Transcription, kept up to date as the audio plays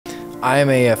I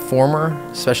am a former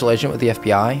special agent with the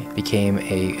FBI, became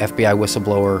a FBI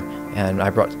whistleblower, and I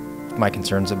brought my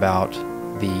concerns about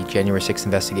the January 6th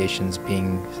investigations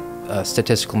being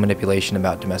statistical manipulation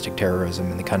about domestic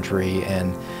terrorism in the country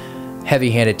and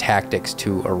heavy-handed tactics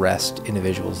to arrest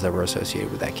individuals that were associated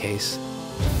with that case.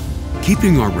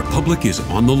 Keeping our republic is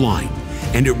on the line,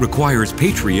 and it requires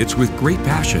patriots with great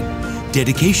passion,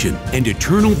 dedication, and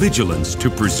eternal vigilance to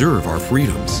preserve our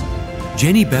freedoms.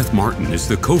 Jenny Beth Martin is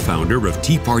the co-founder of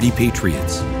Tea Party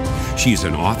Patriots. She is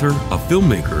an author, a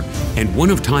filmmaker, and one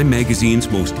of Time Magazine's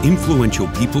most influential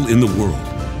people in the world.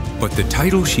 But the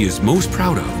title she is most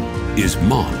proud of is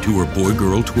mom to her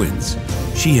boy-girl twins.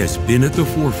 She has been at the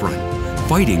forefront,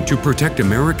 fighting to protect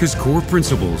America's core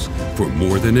principles for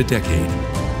more than a decade.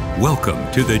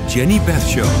 Welcome to the Jenny Beth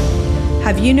Show.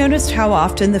 Have you noticed how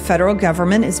often the federal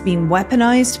government is being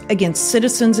weaponized against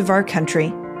citizens of our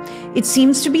country? It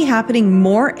seems to be happening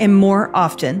more and more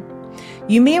often.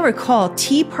 You may recall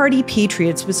Tea Party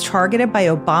Patriots was targeted by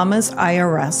Obama's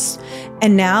IRS,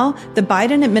 and now the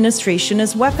Biden administration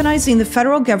is weaponizing the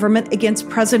federal government against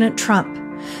President Trump,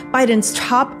 Biden's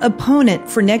top opponent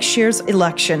for next year's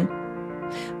election.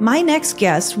 My next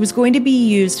guest was going to be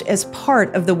used as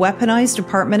part of the weaponized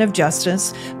Department of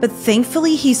Justice, but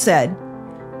thankfully he said,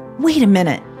 "Wait a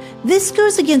minute. This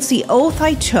goes against the oath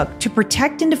I took to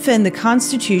protect and defend the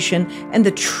Constitution and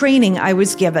the training I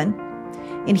was given."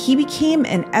 And he became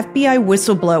an FBI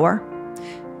whistleblower.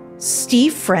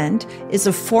 Steve Friend is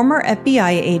a former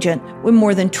FBI agent with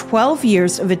more than 12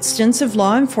 years of extensive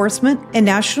law enforcement and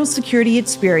national security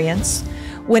experience.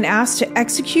 When asked to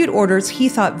execute orders he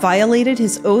thought violated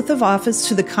his oath of office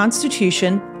to the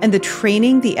Constitution and the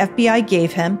training the FBI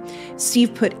gave him,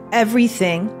 Steve put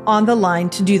everything on the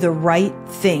line to do the right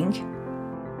thing.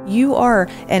 You are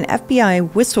an FBI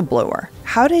whistleblower.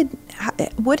 How did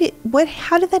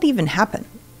that even happen?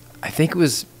 I think it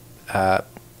was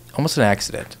almost an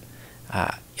accident.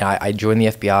 I joined the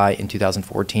FBI in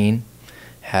 2014,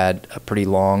 had a pretty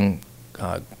long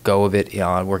go of it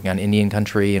working on Indian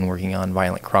country and working on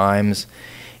violent crimes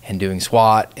and doing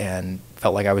SWAT, and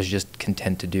felt like I was just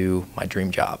content to do my dream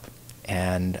job.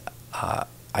 And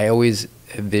I always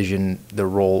envision the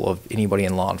role of anybody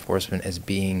in law enforcement as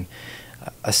being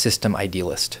a system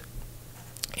idealist.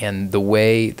 And the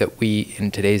way that we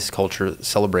in today's culture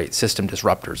celebrate system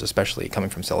disruptors, especially coming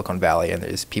from Silicon Valley, and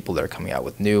there's people that are coming out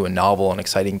with new and novel and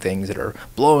exciting things that are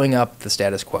blowing up the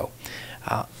status quo.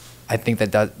 I think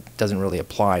that doesn't really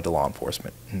apply to law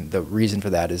enforcement. And the reason for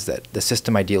that is that the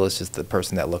system idealist is the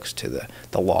person that looks to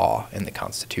the law and the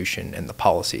Constitution and the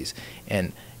policies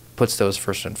and puts those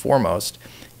first and foremost,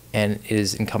 and it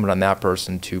is incumbent on that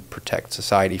person to protect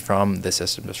society from the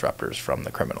system disruptors, from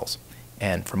the criminals.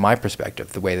 And from my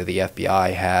perspective, the way that the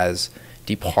FBI has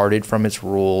departed from its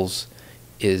rules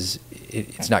is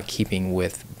it's not keeping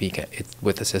with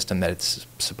the system that it's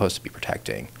supposed to be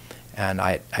protecting. And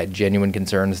I had genuine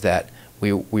concerns that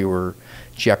we were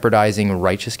jeopardizing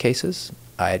righteous cases.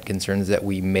 I had concerns that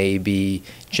we may be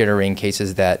generating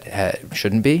cases that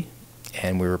shouldn't be,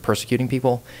 and we were persecuting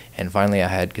people. And finally, I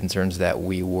had concerns that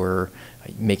we were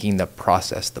making the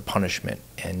process, the punishment,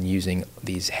 and using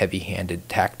these heavy-handed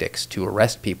tactics to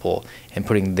arrest people and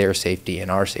putting their safety and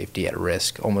our safety at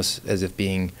risk, almost as if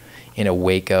being in a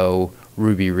Waco,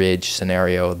 Ruby Ridge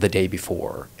scenario the day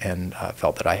before. And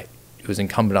felt that it was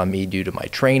incumbent on me, due to my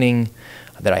training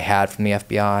that I had from the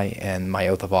FBI and my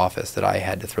oath of office, that I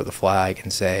had to throw the flag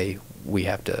and say, we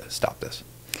have to stop this.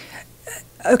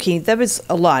 Okay, that was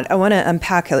a lot. I want to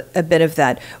unpack a bit of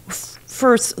that.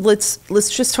 First, let's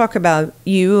just talk about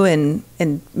you and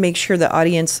make sure the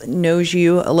audience knows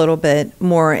you a little bit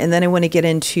more, and then I want to get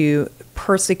into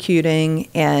persecuting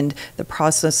and the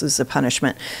processes of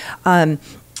punishment.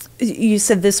 You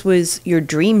said this was your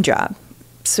dream job.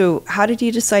 So how did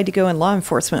you decide to go in law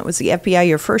enforcement? Was the FBI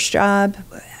your first job?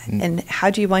 And how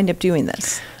did you wind up doing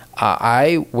this?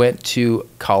 I went to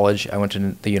college. I went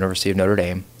to the University of Notre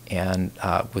Dame and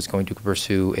was going to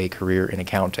pursue a career in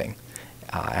accounting.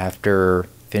 After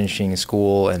finishing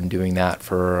school and doing that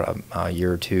for a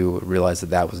year or two, realized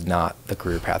that was not the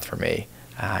career path for me.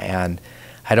 And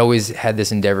I'd always had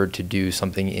this endeavor to do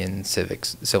something in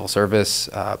civil service,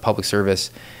 public service.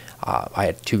 I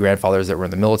had two grandfathers that were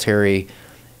in the military,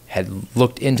 had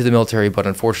looked into the military, but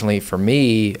unfortunately for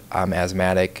me, I'm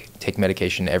asthmatic, take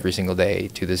medication every single day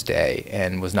to this day,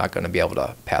 and was not going to be able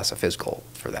to pass a physical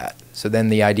for that. So then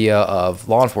the idea of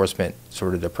law enforcement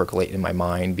started to percolate in my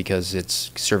mind, because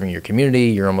it's serving your community,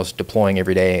 you're almost deploying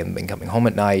every day and then coming home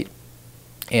at night,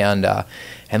 and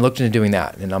looked into doing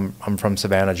that. And I'm from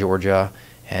Savannah, Georgia,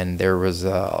 and there was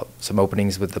some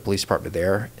openings with the police department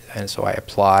there, and so I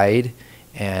applied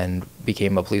and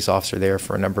became a police officer there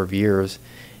for a number of years.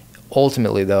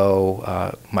 Ultimately,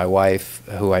 though, my wife,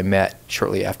 who I met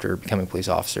shortly after becoming a police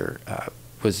officer,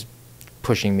 was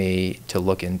pushing me to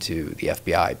look into the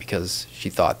FBI because she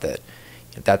thought that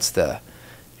that's the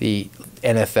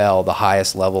NFL, the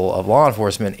highest level of law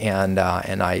enforcement, and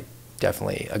I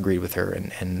definitely agreed with her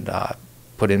and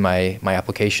put in my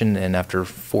application, and after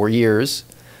 4 years,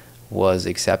 was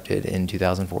accepted in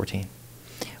 2014.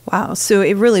 Wow. So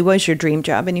it really was your dream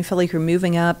job, and you felt like you're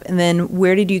moving up. And then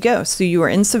where did you go? So you were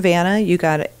in Savannah. You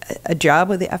got a job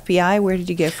with the FBI. Where did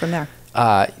you go from there?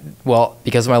 Well,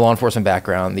 because of my law enforcement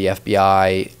background, the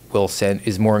FBI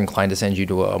is more inclined to send you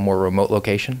to a more remote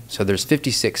location. So there's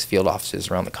 56 field offices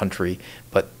around the country,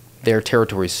 but their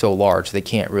territory is so large they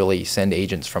can't really send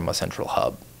agents from a central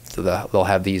hub. So they'll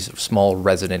have these small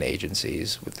resident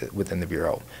agencies within the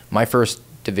Bureau. My first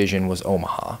division was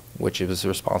Omaha, which was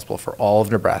responsible for all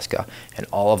of Nebraska and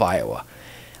all of Iowa.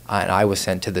 And I was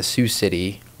sent to the Sioux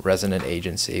City Resident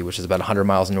Agency, which is about 100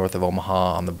 miles north of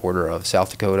Omaha on the border of South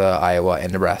Dakota, Iowa,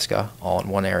 and Nebraska, all in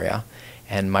one area.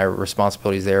 And my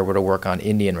responsibilities there were to work on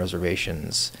Indian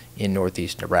reservations in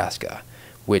northeast Nebraska,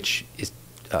 which is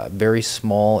a very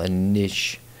small and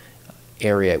niche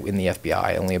area in the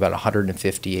FBI. Only about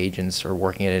 150 agents are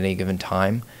working at any given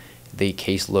time. The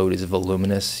caseload is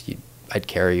voluminous. I'd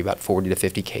carry about 40 to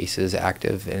 50 cases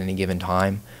active at any given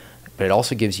time. But it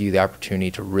also gives you the opportunity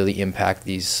to really impact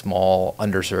these small,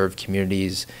 underserved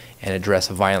communities and address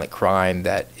a violent crime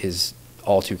that is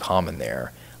all too common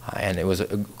there. And it was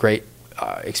a great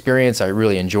experience. I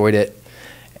really enjoyed it.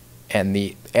 And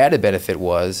the added benefit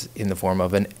was in the form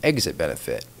of an exit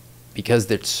benefit.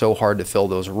 Because it's so hard to fill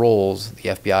those roles, the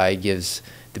FBI gives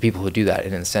the people who do that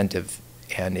an incentive.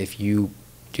 And if you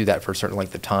do that for a certain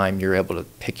length of time, you're able to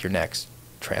pick your next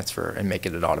transfer and make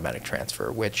it an automatic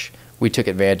transfer, which we took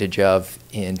advantage of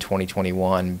in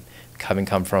 2021. Having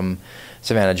come from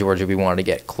Savannah, Georgia, we wanted to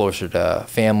get closer to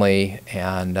family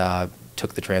and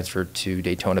took the transfer to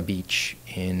Daytona Beach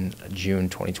in June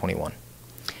 2021.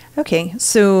 Okay,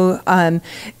 so and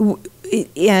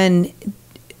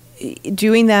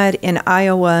doing that in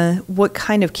Iowa, what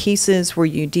kind of cases were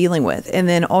you dealing with? And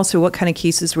then also, what kind of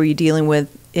cases were you dealing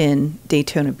with in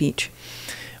Daytona Beach?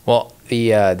 Well,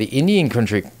 the Indian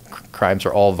country crimes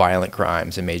are all violent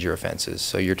crimes and major offenses.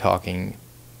 So you're talking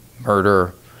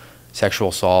murder, sexual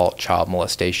assault, child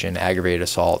molestation, aggravated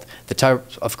assault, the type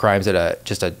of crimes that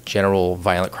just a general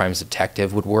violent crimes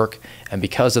detective would work. And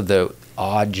because of the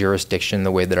odd jurisdiction,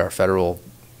 the way that our federal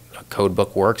code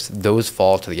book works, those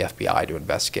fall to the FBI to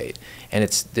investigate. And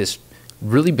it's this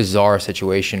really bizarre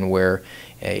situation where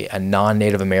a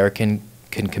non-Native American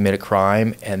can commit a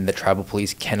crime and the tribal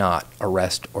police cannot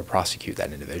arrest or prosecute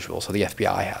that individual, so the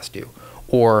FBI has to.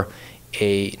 Or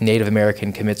a Native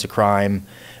American commits a crime,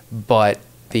 but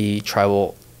the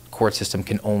tribal court system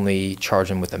can only charge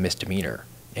him with a misdemeanor.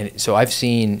 And so I've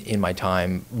seen in my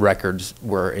time records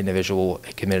where an individual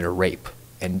committed a rape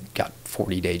and got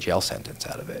 40-day jail sentence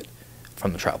out of it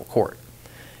from the tribal court.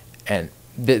 And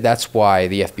that's why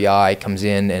the FBI comes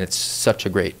in, and it's such a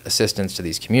great assistance to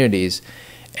these communities.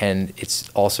 And it's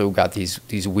also got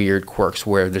these weird quirks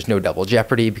where there's no double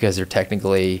jeopardy because they're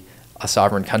technically a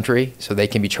sovereign country, so they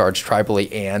can be charged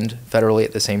tribally and federally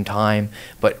at the same time.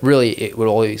 But really, what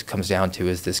always comes down to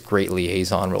is this great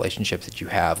liaison relationship that you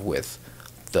have with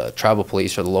the tribal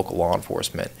police or the local law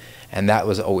enforcement. And that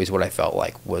was always what I felt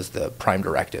like was the prime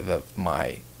directive of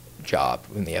my job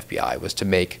in the FBI, was to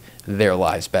make their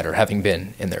lives better, having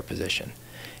been in their position.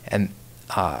 And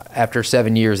after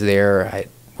 7 years there, I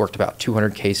worked about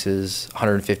 200 cases,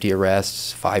 150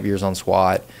 arrests, 5 years on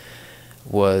SWAT,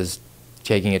 was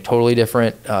taking a totally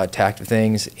different tact of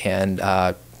things, and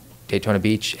Daytona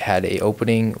Beach had an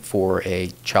opening for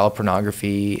a child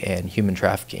pornography and human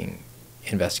trafficking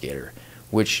investigator,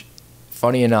 which,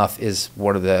 funny enough, is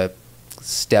one of the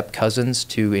step cousins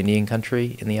to Indian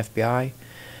country in the FBI.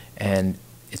 And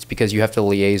it's because you have to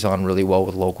liaison really well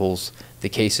with locals. The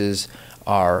cases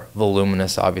are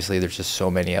voluminous, obviously. There's just so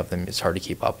many of them, it's hard to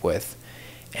keep up with.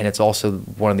 And it's also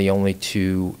one of the only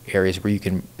two areas where you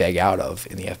can beg out of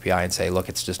in the FBI and say, look,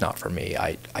 it's just not for me.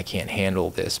 I can't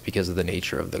handle this because of the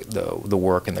nature of the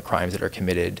work and the crimes that are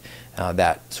committed.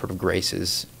 That sort of grace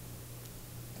is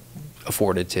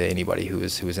afforded to anybody who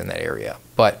is in that area.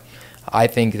 But I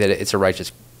think that it's a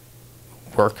righteous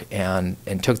work, and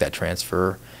took that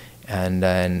transfer, and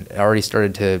I already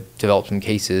started to develop some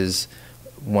cases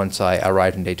once I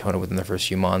arrived in Daytona within the first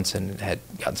few months, and had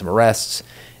gotten some arrests.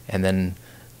 And then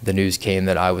the news came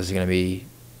that I was going to be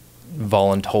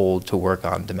voluntold to work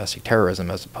on domestic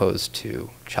terrorism as opposed to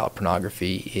child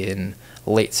pornography in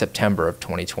late September of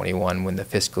 2021 when the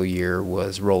fiscal year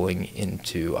was rolling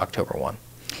into October 1.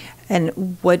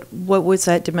 And what was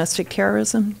that domestic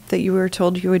terrorism that you were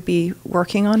told you would be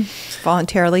working on,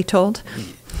 voluntarily told?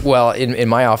 Well, in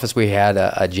my office, we had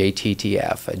a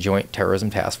JTTF, a Joint Terrorism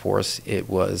Task Force. It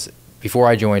was, before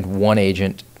I joined, 1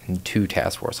 agent and 2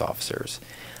 task force officers.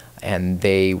 And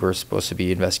they were supposed to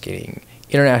be investigating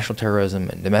international terrorism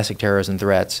and domestic terrorism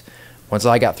threats. Once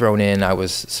I got thrown in, I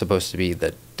was supposed to be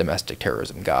the domestic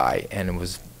terrorism guy. And it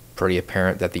was pretty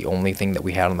apparent that the only thing that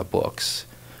we had on the books,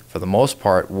 for the most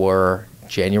part, were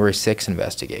January 6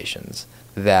 investigations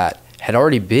that had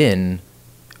already been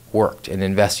worked and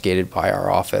investigated by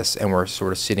our office and were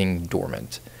sort of sitting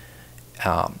dormant.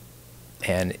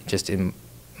 And just in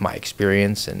my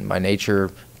experience and my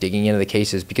nature, digging into the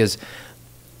cases, because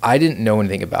I didn't know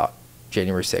anything about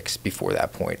January 6th before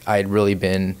that point. I had really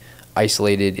been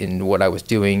isolated in what I was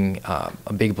doing,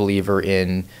 a big believer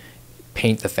in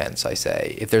paint the fence, I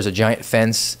say. If there's a giant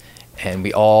fence and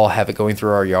we all have it going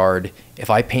through our yard, if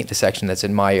I paint the section that's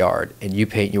in my yard and you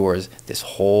paint yours, this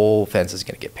whole fence is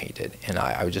going to get painted. And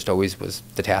I just always was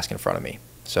the task in front of me.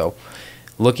 So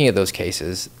looking at those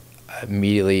cases, I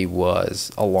immediately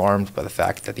was alarmed by the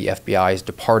fact that the FBI is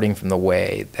departing from the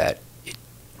way that it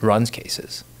runs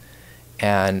cases.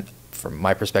 And from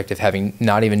my perspective, having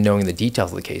not even knowing the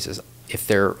details of the cases, if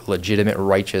they're legitimate,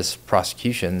 righteous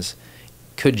prosecutions,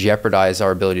 could jeopardize our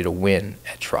ability to win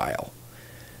at trial.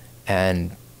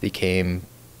 And became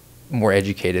more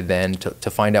educated then to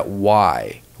find out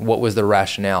why, what was the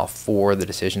rationale for the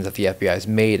decisions that the FBI has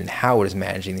made and how it is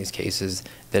managing these cases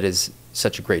that is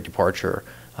such a great departure.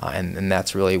 And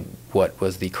that's really what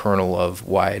was the kernel of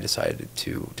why I decided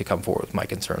to come forward with my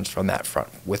concerns from that front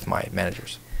with my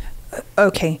managers.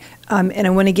 Okay, and I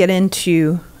want to get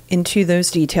into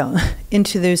those details.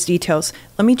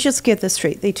 Let me just get this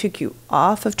straight. They took you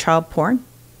off of child porn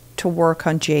to work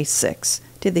on J6.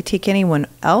 Did they take anyone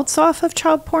else off of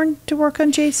child porn to work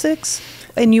on J6?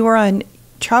 And you were on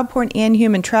child porn and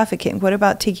human trafficking. What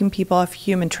about taking people off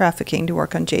human trafficking to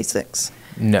work on J6?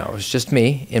 No, it was just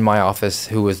me in my office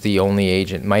who was the only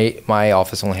agent. My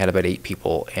office only had about 8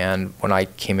 people, and when I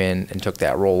came in and took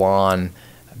that role on,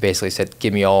 I basically said,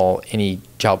 give me any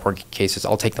child porn cases,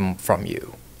 I'll take them from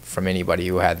you, from anybody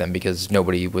who had them, because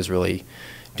nobody was really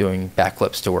doing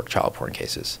backflips to work child porn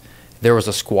cases. There was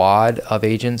a squad of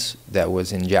agents that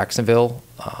was in Jacksonville,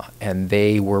 and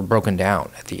they were broken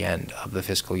down at the end of the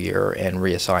fiscal year and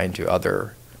reassigned to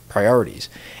other priorities.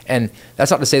 And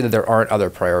that's not to say that there aren't other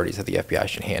priorities that the FBI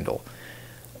should handle.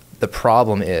 The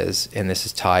problem is, and this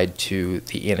is tied to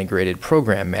the integrated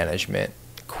program management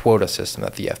quota system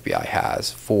that the FBI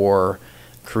has for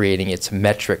creating its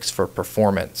metrics for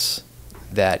performance,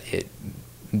 that it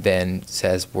then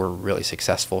says we're really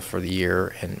successful for the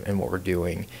year and what we're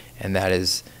doing. And that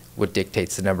is what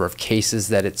dictates the number of cases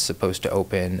that it's supposed to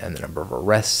open and the number of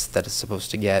arrests that it's supposed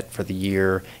to get for the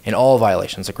year and all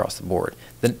violations across the board.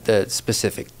 The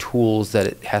specific tools that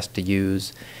it has to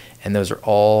use, and those are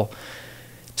all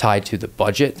tied to the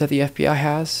budget that the FBI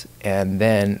has, and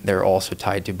then they're also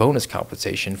tied to bonus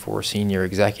compensation for senior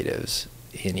executives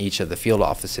in each of the field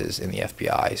offices in the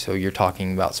FBI. So you're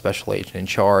talking about special agent in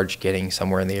charge getting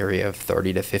somewhere in the area of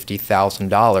 $30,000 to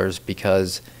 $50,000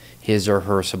 because his or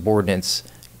her subordinates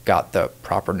got the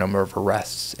proper number of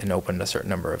arrests and opened a certain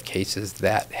number of cases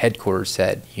that headquarters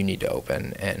said you need to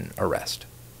open and arrest.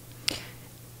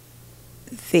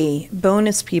 The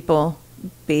bonus people,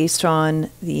 based on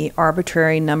the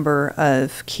arbitrary number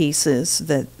of cases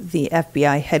that the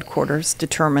FBI headquarters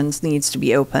determines needs to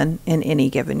be open in any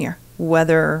given year,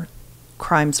 whether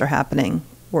crimes are happening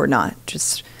or not.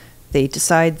 Just they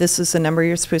decide this is the number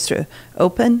you're supposed to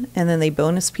open, and then they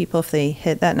bonus people if they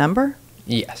hit that number?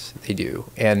 Yes, they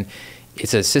do. And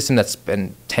it's a system that's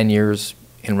been 10 years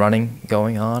in running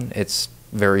going on. It's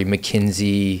very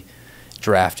McKinsey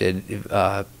drafted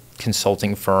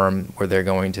consulting firm where they're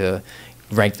going to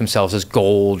rank themselves as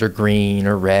gold or green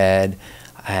or red.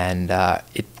 And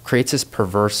it creates this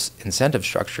perverse incentive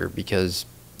structure because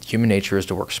human nature is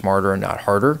to work smarter and not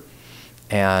harder.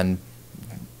 And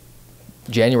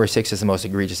January 6th is the most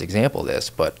egregious example of this,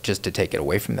 but just to take it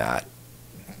away from that,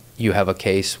 you have a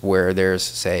case where there's,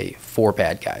 say, 4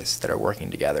 bad guys that are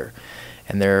working together,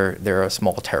 and they're a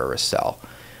small terrorist cell.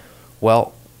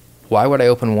 Well, why would I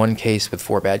open one case with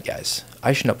 4 bad guys?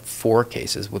 I should open 4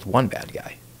 cases with 1 bad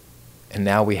guy. And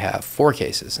now we have 4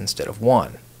 cases instead of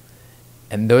 1.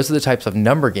 And those are the types of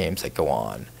number games that go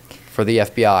on for the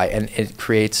FBI, and it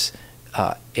creates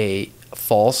a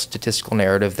false statistical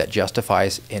narrative that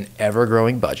justifies an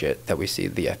ever-growing budget that we see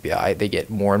at the FBI. They get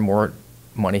more and more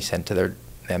money sent to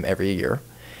them every year,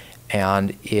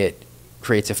 and it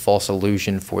creates a false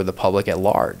illusion for the public at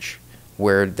large,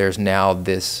 where there's now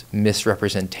this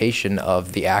misrepresentation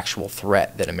of the actual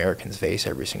threat that Americans face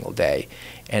every single day,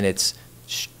 and it's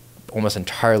almost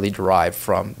entirely derived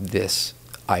from this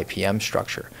IPM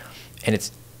structure. And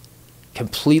it's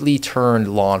completely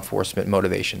turned law enforcement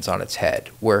motivations on its head,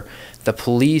 where the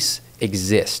police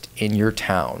exist in your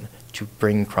town to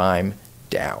bring crime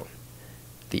down.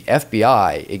 The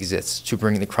FBI exists to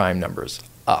bring the crime numbers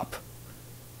up.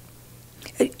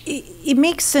 It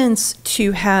makes sense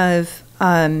to have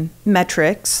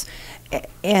metrics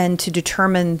and to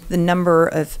determine the number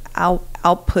of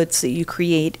outputs that you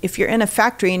create. If you're in a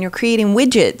factory and you're creating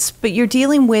widgets, but you're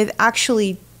dealing with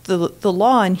actually the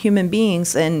law and human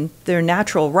beings and their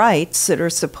natural rights that are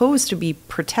supposed to be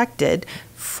protected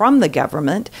from the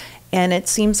government. And it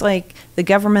seems like the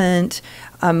government,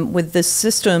 with this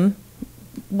system,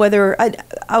 whether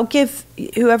I'll give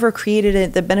whoever created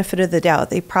it the benefit of the doubt,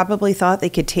 they probably thought they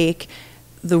could take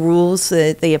the rules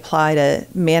that they apply to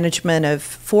management of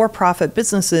for-profit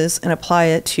businesses and apply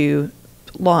it to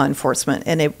law enforcement,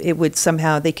 and it would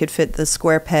somehow, they could fit the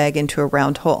square peg into a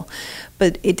round hole.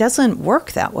 But it doesn't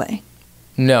work that way.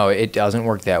 No, it doesn't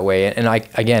work that way. And I,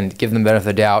 again, give them the benefit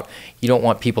of the doubt. You don't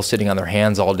want people sitting on their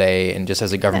hands all day and just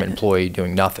as a government employee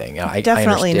doing nothing. I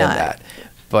Definitely understand not. that.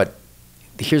 But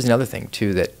here's another thing,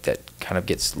 too, that kind of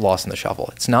gets lost in the shuffle.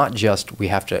 It's not just we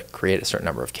have to create a certain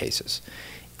number of cases.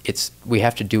 It's we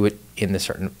have to do it in a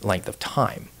certain length of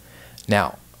time.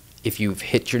 Now, if you've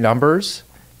hit your numbers,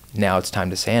 now it's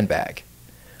time to sandbag.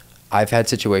 I've had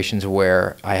situations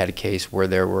where I had a case where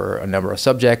there were a number of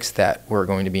subjects that were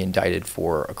going to be indicted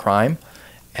for a crime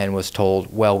and was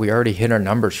told, well, we already hit our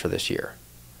numbers for this year.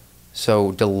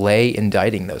 So delay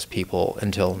indicting those people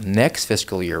until next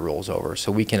fiscal year rolls over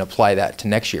so we can apply that to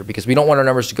next year, because we don't want our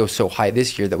numbers to go so high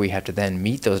this year that we have to then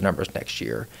meet those numbers next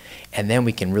year, and then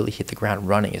we can really hit the ground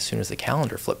running as soon as the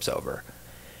calendar flips over.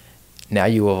 Now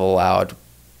you have allowed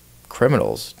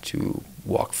criminals to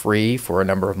walk free for a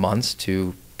number of months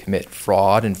to commit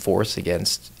fraud and force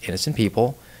against innocent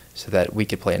people so that we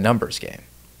could play a numbers game.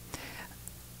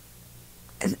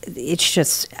 It's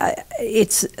just,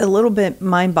 it's a little bit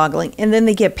mind-boggling. And then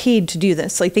they get paid to do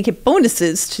this. Like, they get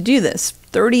bonuses to do this,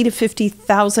 $30,000 to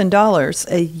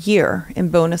 $50,000 a year in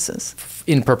bonuses.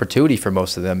 In perpetuity for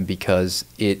most of them, because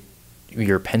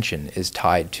your pension is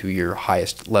tied to your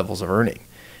highest levels of earning.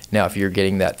 Now, if you're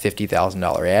getting that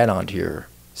 $50,000 add-on to your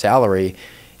salary,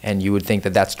 and you would think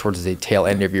that that's towards the tail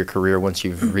end of your career once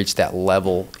you've reached that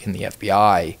level in the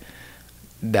FBI,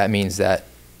 that means that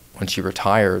once you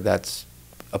retire, that's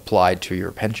applied to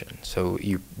your pension. So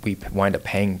we wind up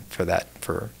paying for that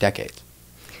for decades.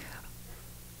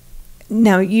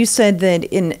 Now, you said that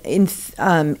in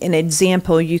an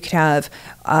example, you could have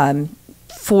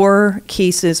 4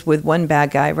 cases with one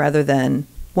bad guy rather than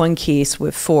one case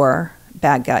with 4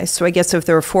 bad guys. So I guess if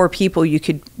there were 4 people, you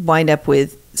could wind up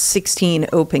with 16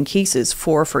 open cases,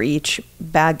 4 for each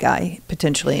bad guy,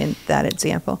 potentially, in that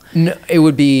example. No, it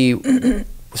would be,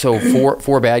 so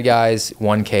four bad guys,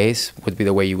 1 case would be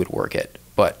the way you would work it.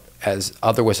 But as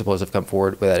other whistleblowers have come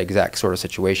forward with that exact sort of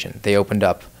situation, they opened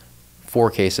up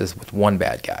 4 cases with 1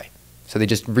 bad guy. So they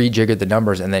just rejiggered the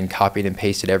numbers and then copied and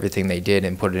pasted everything they did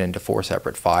and put it into 4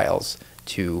 separate files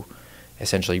to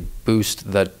essentially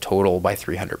boost the total by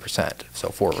 300%. So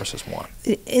 4 versus 1.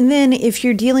 And then if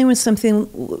you're dealing with something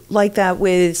like that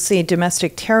with, say,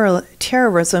 domestic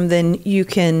terrorism, then you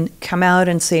can come out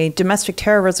and say domestic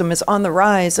terrorism is on the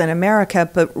rise in America,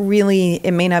 but really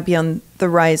it may not be on the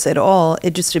rise at all.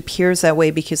 It just appears that way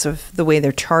because of the way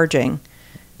they're charging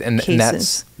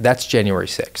cases. And that's January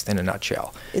 6th in a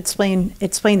nutshell. Explain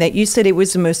that. You said it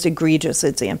was the most egregious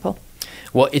example.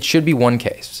 Well, it should be 1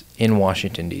 case in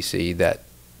Washington, D.C. that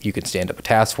you can stand up a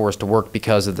task force to work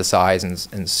because of the size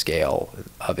and scale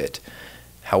of it.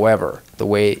 However, the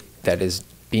way that is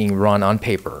being run on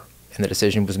paper, and the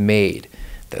decision was made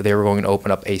that they were going to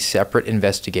open up a separate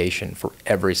investigation for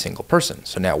every single person.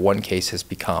 So now 1 case has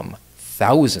become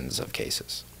thousands of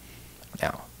cases.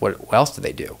 Now, what else do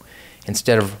they do?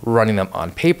 Instead of running them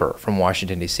on paper from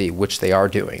Washington, D.C., which they are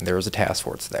doing, there is a task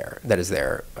force there that is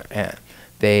there, and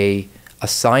they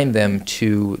assign them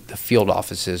to the field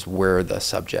offices where the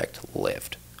subject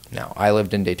lived. Now, I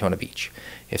lived in Daytona Beach.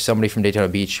 If somebody from Daytona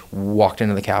Beach walked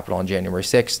into the Capitol on January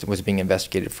 6th and was being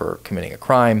investigated for committing a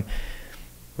crime,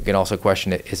 we can also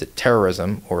question it, is it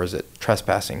terrorism or is it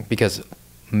trespassing? Because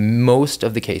most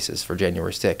of the cases for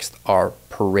January 6th are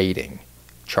parading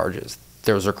charges.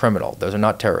 those are criminal. Those are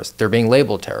not terrorists. They're being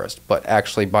labeled terrorists, but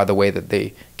actually, by the way that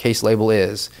the case label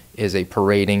is a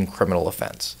parading criminal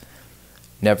offense.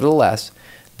 Nevertheless,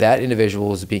 that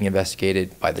individual is being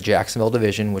investigated by the Jacksonville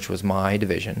Division, which was my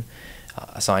division,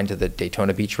 assigned to the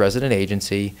Daytona Beach Resident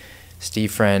Agency,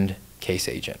 Steve Friend, case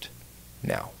agent.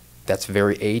 Now, that's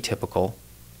very atypical,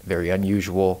 very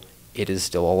unusual. It is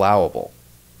still allowable.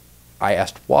 I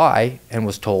asked why and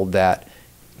was told that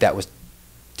that was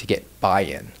to get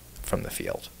buy-in from the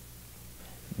field.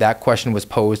 That question was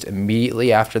posed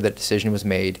immediately after the decision was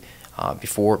made,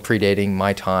 before predating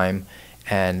my time,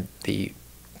 and the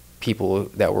people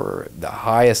that were the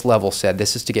highest level said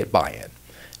this is to get buy-in.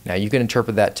 Now you can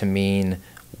interpret that to mean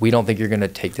we don't think you're going to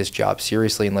take this job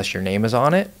seriously unless your name is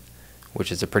on it,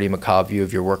 which is a pretty macabre view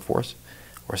of your workforce.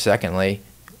 Or secondly,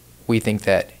 we think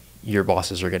that your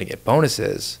bosses are going to get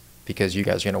bonuses because you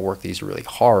guys are going to work these really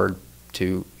hard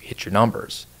to hit your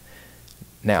numbers.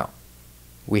 Now,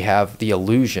 we have the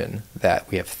illusion that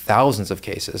we have thousands of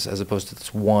cases as opposed to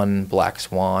this one black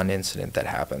swan incident that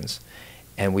happens,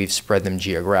 and we've spread them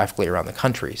geographically around the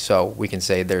country. So we can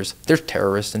say there's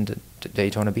terrorists in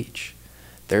Daytona Beach,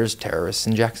 there's terrorists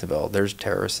in Jacksonville, there's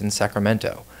terrorists in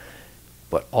Sacramento.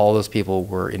 But all those people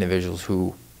were individuals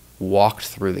who walked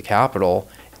through the Capitol.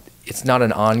 It's not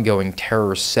an ongoing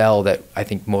terror cell that I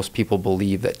think most people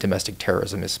believe that domestic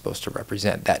terrorism is supposed to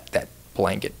represent, that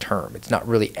blanket term. It's not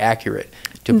really accurate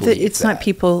to believe it's not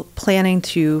people planning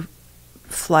to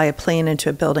fly a plane into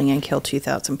a building and kill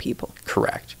 2,000 people.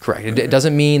 Correct. It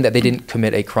doesn't mean that they didn't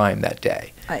commit a crime that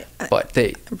day. But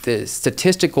the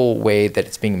statistical way that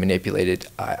it's being manipulated,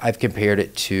 I've compared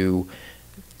it to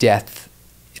death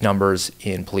numbers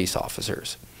in police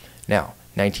officers. Now,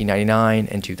 1999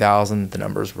 and 2000, the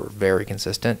numbers were very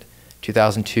consistent.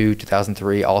 2002,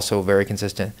 2003, also very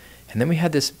consistent. And then we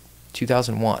had this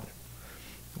 2001,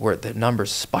 where the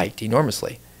numbers spiked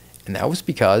enormously. And that was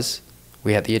because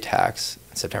we had the attacks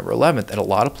on September 11th, and a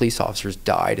lot of police officers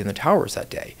died in the towers that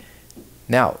day.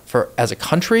 Now, as a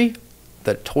country,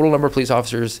 the total number of police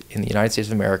officers in the United States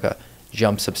of America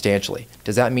jumped substantially.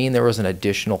 Does that mean there was an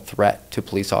additional threat to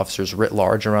police officers writ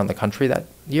large around the country that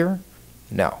year?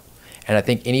 No. And I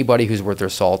think anybody who's worth their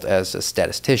salt as a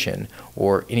statistician,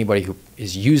 or anybody who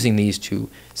is using these to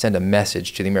send a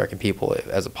message to the American people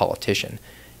as a politician,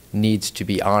 needs to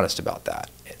be honest about that.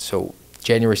 So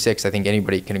January 6th, I think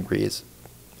anybody can agree, is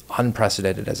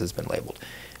unprecedented as it's been labeled.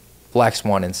 Black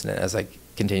Swan incident, as I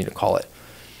continue to call it.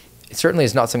 It certainly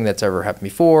is not something that's ever happened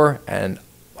before, and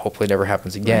hopefully never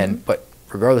happens again. Mm-hmm. But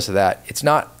regardless of that, it's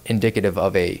not indicative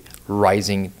of a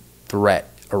rising threat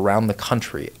around the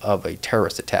country of a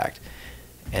terrorist attack.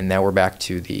 And now we're back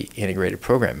to the integrated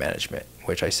program management,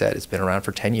 which I said has been around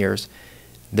for 10 years.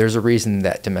 There's a reason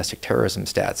that domestic terrorism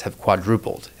stats have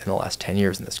quadrupled in the last 10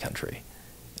 years in this country,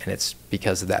 and it's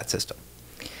because of that system.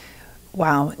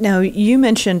 Wow. Now, you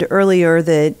mentioned earlier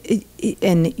that,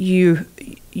 and you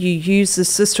use the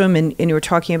system, and you were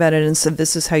talking about it and said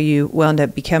this is how you wound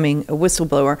up becoming a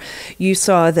whistleblower. You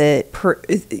saw that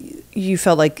you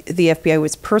felt like the FBI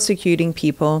was persecuting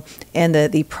people, and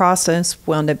that the process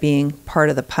wound up being part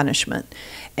of the punishment.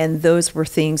 And those were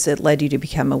things that led you to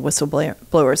become a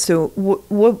whistleblower. So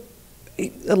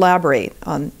elaborate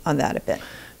on that a bit.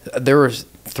 There were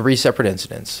 3 separate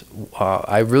incidents.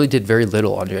 I really did very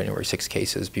little on January 6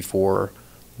 cases before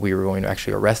we were going to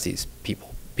actually arrest these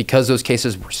people, because those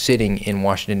cases were sitting in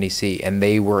Washington, D.C., and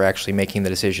they were actually making the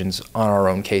decisions on our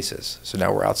own cases. So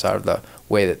now we're outside of the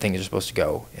way that things are supposed to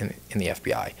go in the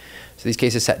FBI. So these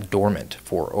cases sat dormant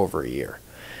for over a year.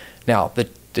 Now, the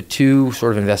 2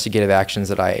 sort of investigative actions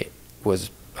that I was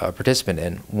a participant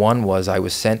in, one was I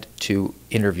was sent to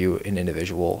interview an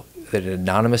individual that an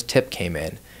anonymous tip came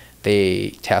in.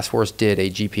 The task force did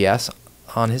a GPS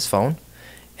on his phone,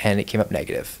 and it came up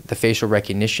negative. The facial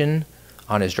recognition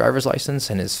on his driver's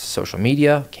license and his social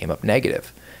media came up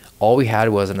negative. All we had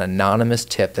was an anonymous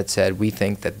tip that said, we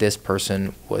think that this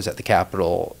person was at the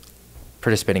Capitol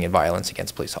participating in violence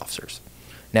against police officers.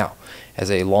 Now, as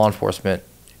a law enforcement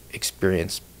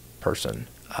experienced person,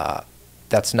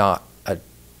 that's not an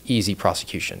easy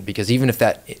prosecution, because even if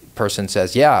that person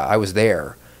says, yeah, I was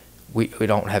there, we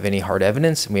don't have any hard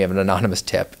evidence, and we have an anonymous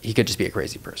tip. He could just be a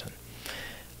crazy person.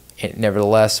 It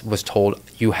nevertheless was told,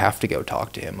 you have to go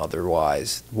talk to him,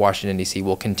 otherwise Washington, D.C.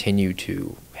 will continue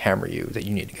to hammer you that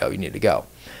you need to go.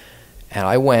 And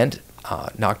I went,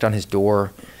 knocked on his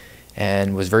door,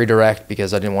 and was very direct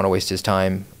because I didn't want to waste his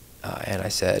time. And I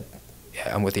said,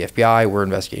 yeah, I'm with the FBI, we're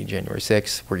investigating January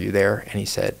 6th, were you there? And he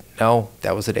said, no,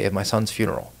 that was the day of my son's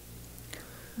funeral.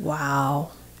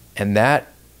 Wow. And that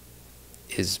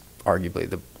is arguably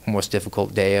the most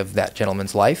difficult day of that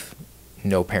gentleman's life.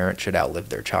 no parent should outlive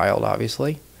their child,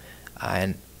 obviously.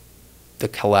 And the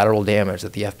collateral damage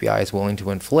that the FBI is willing to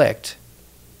inflict,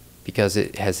 because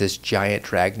it has this giant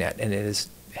dragnet and it is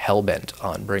hell-bent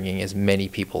on bringing as many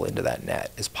people into that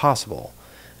net as possible.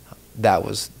 That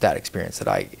was that experience that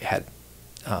I had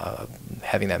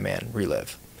having that man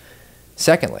relive.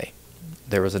 Secondly,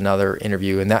 there was another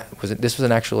interview, and this was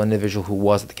an actual individual who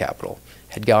was at the Capitol,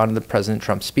 had gone to the President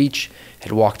Trump's speech,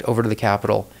 had walked over to the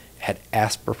Capitol, had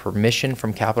asked for permission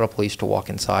from Capitol Police to walk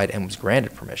inside, and was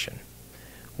granted permission.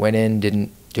 Went in,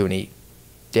 didn't do any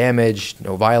damage,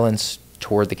 no violence,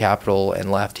 toured the Capitol,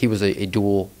 and left. He was a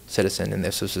dual citizen, and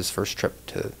this was his first trip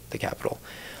to the Capitol.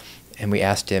 And we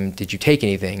asked him, did you take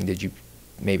anything? Did you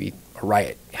maybe a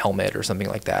riot helmet or something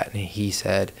like that? And he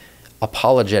said,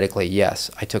 apologetically, yes,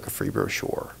 I took a free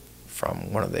brochure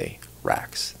from one of the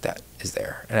racks that is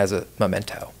there, and as a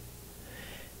memento.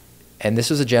 And this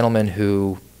was a gentleman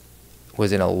who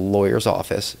was in a lawyer's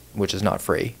office, which is not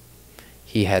free.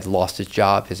 He had lost his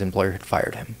job. His employer had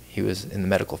fired him. He was in the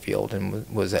medical field and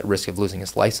was at risk of losing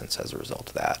his license as a result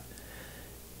of that.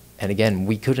 And again,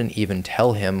 we couldn't even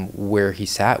tell him where he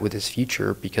sat with his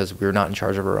future because we were not in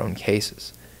charge of our own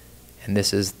cases. And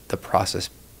this is the process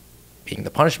being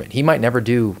the punishment. He might never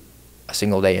do a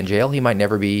single day in jail. He might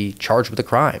never be charged with a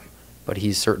crime, but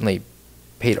he's certainly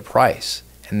paid a price.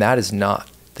 And that is not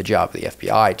the job of the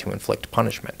FBI, to inflict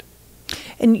punishment.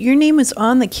 And your name was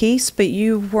on the case, but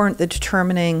you weren't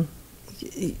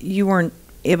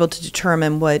able to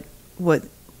determine what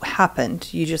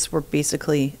happened. You just were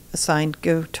basically assigned,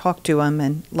 go talk to him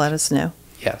and let us know.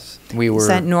 Yes, we were. Is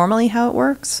that normally how it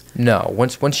works? No.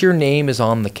 Once your name is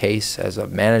on the case as a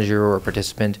manager or a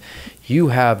participant, you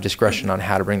have discretion on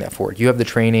how to bring that forward. You have the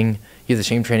training. You have the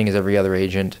same training as every other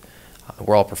agent.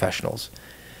 We're all professionals.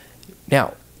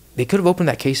 Now, they could have opened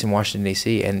that case in Washington,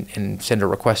 D.C. and sent a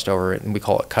request over it, and we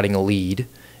call it cutting a lead,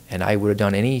 and I would have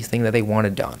done anything that they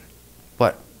wanted done.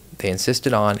 But they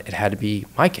insisted on it had to be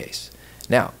my case.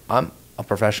 Now, I'm a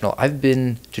professional. I've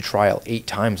been to trial 8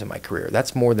 times in my career.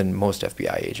 That's more than most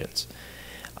FBI agents.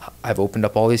 I've opened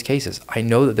up all these cases. I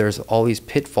know that there's all these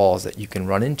pitfalls that you can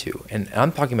run into, and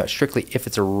I'm talking about strictly if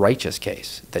it's a righteous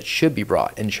case that should be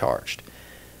brought and charged.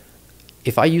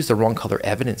 If I use the wrong color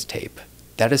evidence tape,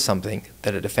 that is something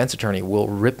that a defense attorney will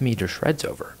rip me to shreds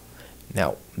over.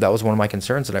 Now, that was one of my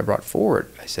concerns that I brought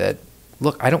forward. I said,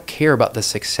 look, I don't care about the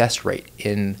success rate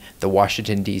in the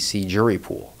Washington, D.C. jury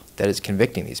pool that is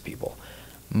convicting these people.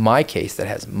 My case that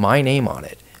has my name on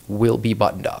it will be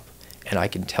buttoned up. And I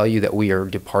can tell you that we are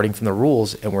departing from the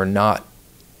rules and we're not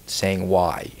saying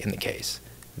why in the case.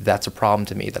 That's a problem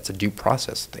to me. That's a due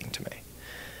process thing to me.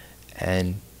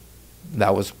 And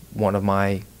that was one of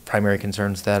my primary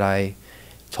concerns that I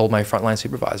told my frontline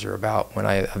supervisor about when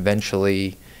I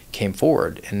eventually came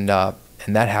forward. And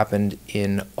that happened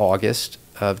in August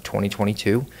of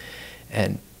 2022.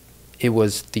 And it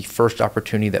was the first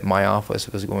opportunity that my office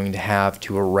was going to have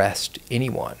to arrest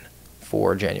anyone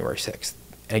for January 6th.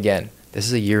 And again, this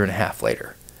is a year and a half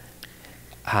later.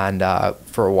 And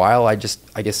for a while, I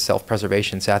guess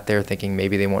self-preservation sat there thinking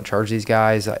maybe they won't charge these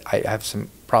guys. I have some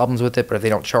problems with it, but if they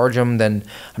don't charge them, then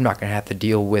I'm not going to have to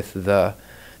deal with the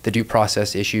due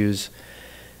process issues.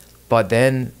 But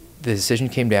then the decision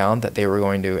came down that they were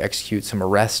going to execute some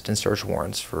arrest and search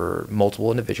warrants for multiple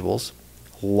individuals,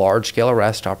 large-scale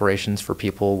arrest operations for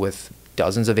people with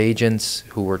dozens of agents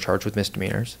who were charged with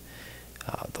misdemeanors.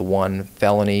 The one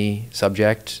felony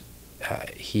subject,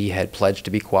 he had pledged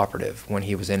to be cooperative when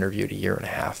he was interviewed a year and a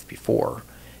half before,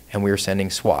 and we were sending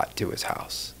SWAT to his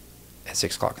house at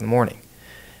 6 o'clock in the morning.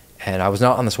 And I was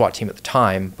not on the SWAT team at the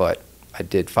time, but I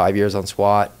did 5 years on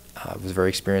SWAT. I was very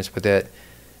experienced with it,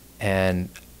 and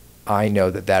I know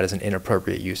that that is an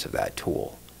inappropriate use of that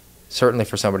tool. Certainly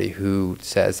for somebody who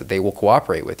says that they will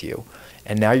cooperate with you,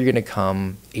 and now you're going to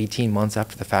come 18 months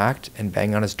after the fact and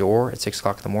bang on his door at 6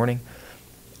 o'clock in the morning.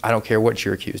 I don't care what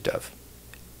you're accused of.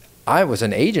 I was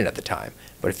an agent at the time,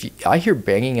 but if I hear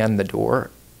banging on the door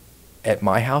at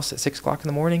my house at 6 o'clock in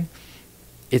the morning,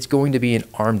 it's going to be an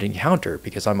armed encounter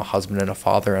because I'm a husband and a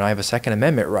father and I have a Second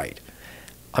Amendment right.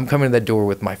 I'm coming to that door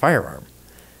with my firearm.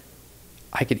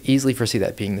 I could easily foresee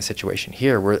that being the situation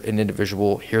here where an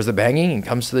individual hears the banging and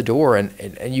comes to the door and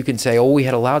you can say, oh, we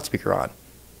had a loudspeaker on.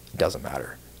 It doesn't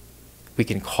matter. We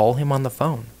can call him on the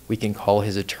phone. We can call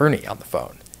his attorney on the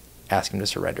phone, ask him to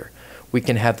surrender. We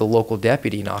can have the local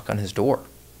deputy knock on his door,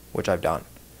 which I've done.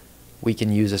 We can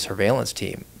use a surveillance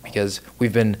team because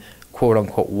we've been, quote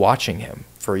unquote, watching him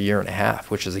for a year and a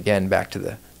half, which is, again, back to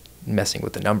the messing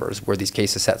with the numbers, where these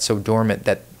cases sat so dormant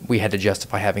that we had to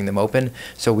justify having them open,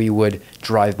 so we would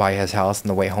drive by his house on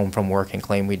the way home from work and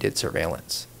claim we did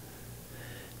surveillance.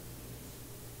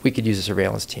 we could use a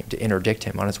surveillance team to interdict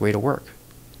him on his way to work.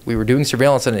 We were doing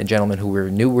surveillance on a gentleman who we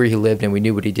knew where he lived, and we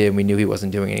knew what he did, and we knew he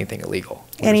wasn't doing anything illegal.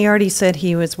 And he already said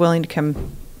he was willing to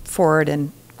come forward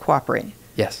and cooperate.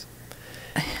 Yes.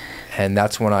 And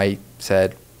that's when I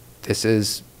said,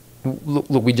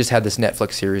 look, we just had this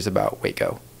Netflix series about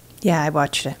Waco. Yeah, I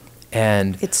watched it.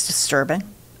 And it's disturbing.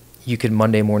 You could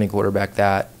Monday morning quarterback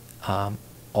that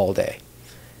all day.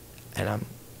 And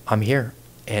I'm here,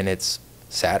 and it's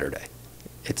Saturday.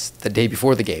 It's the day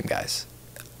before the game, guys.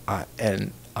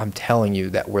 And I'm telling you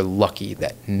that we're lucky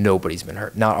that nobody's been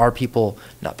hurt. Not our people,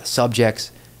 not the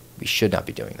subjects. We should not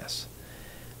be doing this.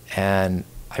 And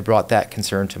I brought that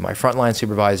concern to my frontline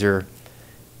supervisor,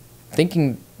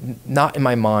 thinking not in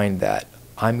my mind that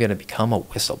I'm going to become a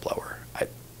whistleblower.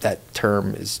 That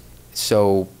term is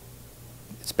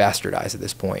it's bastardized at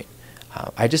this point.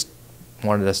 I just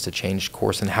wanted us to change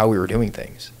course in how we were doing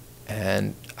things.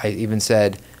 And I even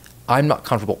said, I'm not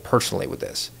comfortable personally with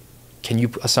this. Can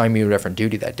you assign me to a different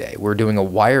duty that day? We're doing a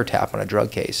wiretap on a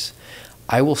drug case.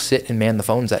 I will sit and man the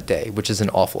phones that day, which is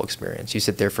an awful experience. You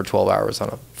sit there for 12 hours on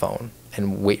a phone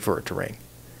and wait for it to ring.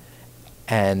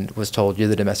 And was told, you're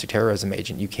the domestic terrorism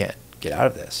agent. You can't get out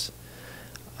of this.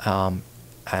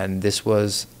 And this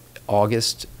was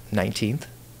August 19th.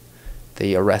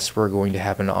 The arrests were going to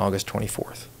happen on August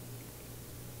 24th.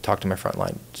 Talked to my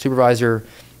frontline supervisor,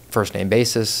 first name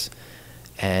basis,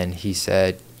 and he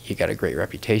said, you got a great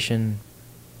reputation.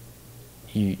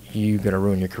 You're going to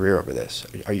ruin your career over this.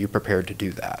 Are you prepared to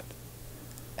do that?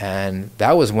 And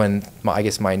that was when I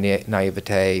guess my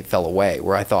naivete fell away,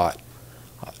 where I thought,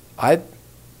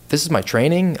 this is my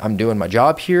training. I'm doing my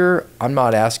job here. I'm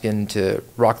not asking to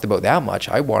rock the boat that much.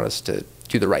 I want us to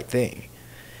do the right thing.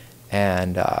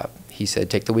 And he said,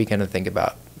 take the weekend and think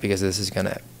about it, because this is going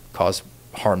to cause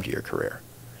harm to your career.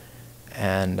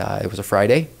 And it was a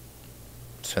Friday.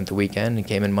 Spent the weekend and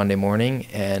came in Monday morning,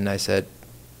 and I said,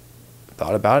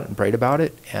 thought about it and prayed about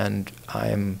it, and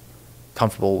I'm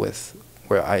comfortable with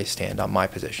where I stand on my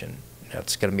position.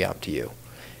 It's going to be up to you.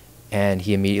 And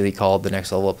he immediately called the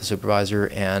next level up, the supervisor,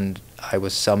 and I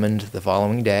was summoned the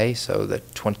following day, so the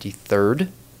 23rd,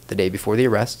 the day before the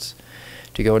arrests,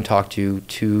 to go and talk to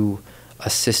two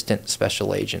assistant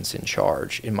special agents in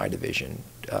charge in my division,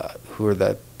 who are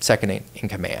the second in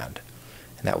command.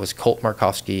 And that was Colt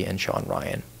Markowski and Sean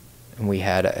Ryan. And we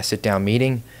had a sit-down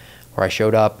meeting where I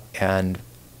showed up, and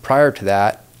prior to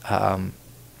that, I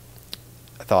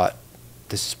thought,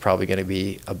 this is probably going to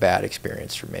be a bad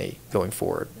experience for me going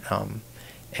forward.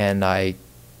 And I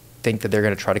think that they're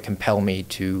going to try to compel me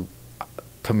to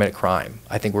commit a crime.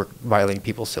 I think we're violating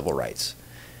people's civil rights.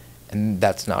 And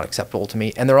that's not acceptable to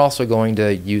me. And they're also going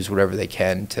to use whatever they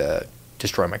can to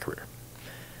destroy my career.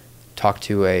 Talked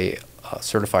to a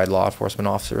certified law enforcement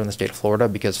officer in the state of Florida,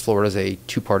 because Florida is a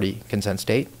two-party consent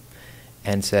state,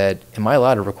 and said, am I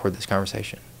allowed to record this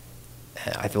conversation?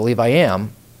 And I believe I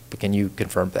am, but can you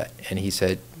confirm that? And he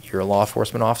said, you're a law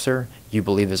enforcement officer, you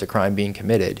believe there's a crime being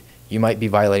committed, you might be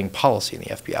violating policy in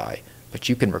the FBI, but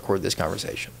you can record this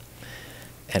conversation.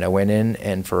 And I went in,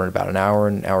 and for about an hour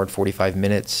and 45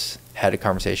 minutes, had a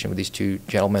conversation with these two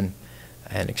gentlemen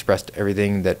and expressed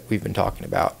everything that we've been talking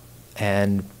about.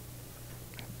 And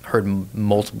heard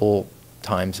multiple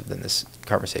times within this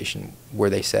conversation where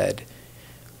they said,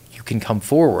 you can come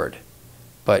forward,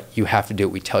 but you have to do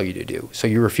what we tell you to do. So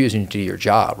you're refusing to do your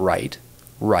job, right?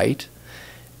 Right?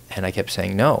 And I kept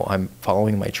saying, no, I'm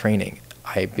following my training.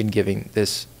 I've been giving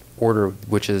this order,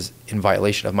 which is in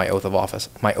violation of my oath of office.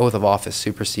 My oath of office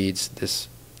supersedes this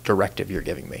directive you're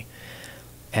giving me.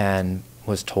 And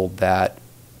was told that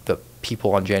the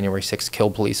people on January 6th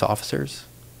killed police officers.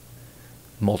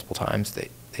 Multiple times they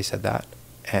said that.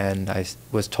 And I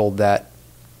was told that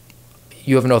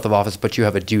you have an oath of office, but you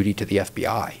have a duty to the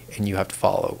FBI, and you have to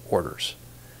follow orders.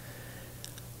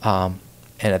 And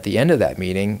at the end of that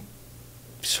meeting,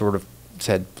 sort of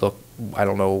said, look, I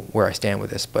don't know where I stand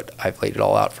with this, but I've laid it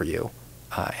all out for you.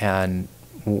 And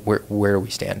where do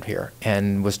we stand here?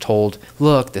 And was told,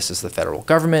 look, this is the federal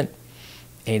government.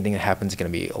 Anything that happens is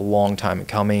going to be a long time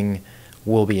coming.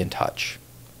 We'll be in touch.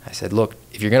 I said, look,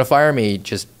 if you're going to fire me,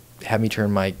 just have me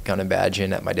turn my gun and badge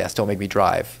in at my desk. Don't make me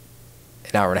drive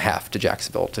an hour and a half to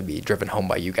Jacksonville to be driven home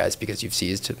by you guys because you've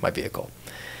seized my vehicle.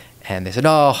 And they said,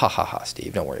 oh, ha, ha, ha,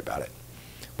 Steve, don't worry about it.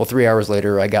 Well, 3 hours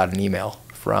later, I got an email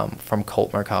from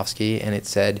Colt Markowski, and it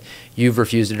said, you've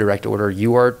refused a direct order.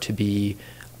 You are to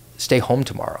stay home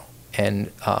tomorrow,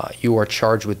 and you are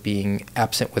charged with being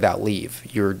absent without leave.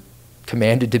 You're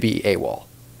commanded to be AWOL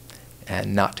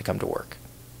and not to come to work.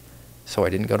 So I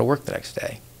didn't go to work the next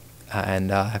day,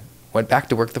 and went back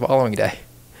to work the following day.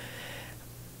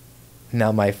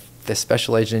 Now my the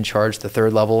special agent in charge, the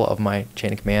third level of my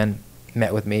chain of command,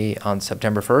 met with me on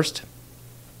September 1st.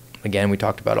 Again, we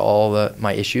talked about all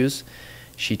my issues.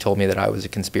 She told me that I was a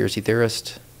conspiracy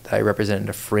theorist, that I represented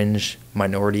a fringe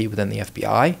minority within the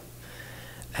FBI,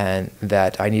 and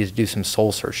that I needed to do some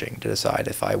soul searching to decide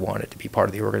if I wanted to be part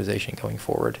of the organization going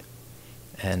forward.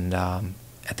 And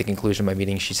at the conclusion of my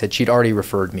meeting, she said she'd already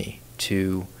referred me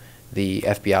to the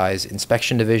FBI's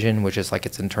inspection division, which is like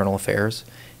its internal affairs,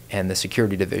 and the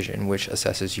security division, which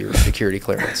assesses your security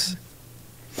clearance.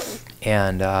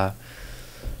 And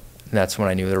that's when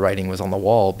I knew the writing was on the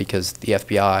wall, because the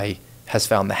FBI has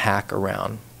found the hack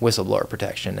around whistleblower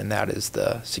protection, and that is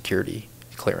the security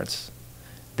clearance.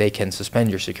 They can suspend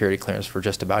your security clearance for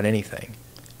just about anything,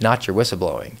 not your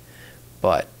whistleblowing,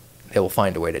 but they will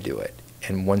find a way to do it.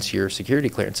 And once your security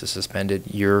clearance is suspended,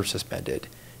 you're suspended.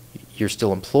 You're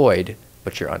still employed,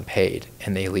 but you're unpaid,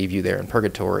 and they leave you there in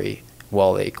purgatory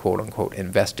while they quote-unquote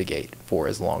investigate for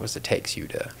as long as it takes you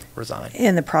to resign.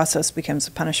 And the process becomes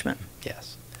a punishment.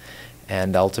 Yes.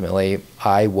 And ultimately,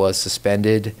 I was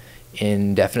suspended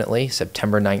indefinitely,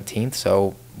 September 19th,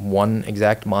 so 1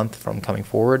 exact month from coming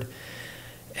forward.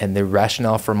 And the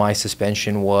rationale for my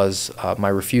suspension was my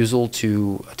refusal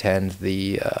to attend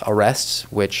the arrests,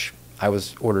 which I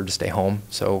was ordered to stay home,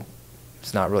 so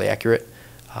it's not really accurate.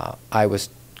 I was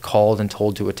called and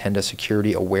told to attend a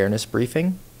security awareness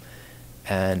briefing,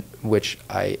 and which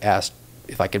I asked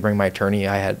if I could bring my attorney.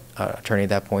 I had an attorney at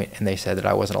that point, and they said that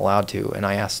I wasn't allowed to. And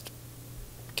I asked,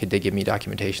 could they give me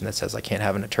documentation that says I can't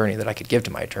have an attorney, that I could give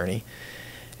to my attorney?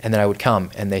 And then I would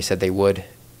come, and they said they would,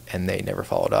 and they never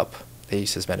followed up. They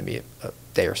suspended me a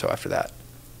day or so after that.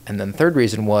 And then the third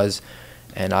reason was,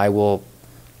 and I'll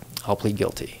plead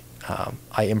guilty,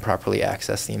 I improperly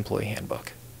accessed the employee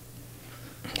handbook.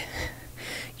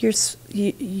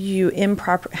 You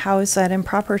improper. How is that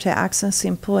improper to access the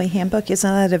employee handbook? Isn't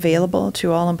that available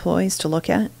to all employees to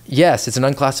look at? Yes, it's an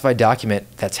unclassified document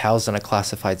that's housed in a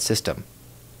classified system.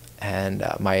 And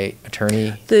my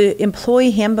attorney... The employee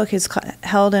handbook is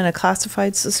held in a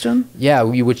classified system? Yeah,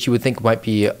 which you would think might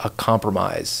be a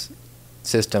compromise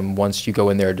system once you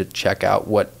go in there to check out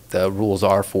what the rules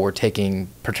are for taking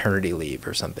paternity leave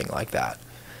or something like that.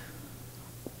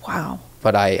 Wow.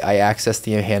 But I accessed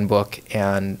the handbook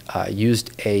and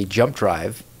used a jump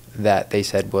drive that they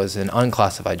said was an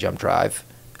unclassified jump drive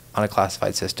on a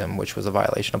classified system, which was a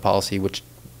violation of policy, which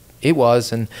it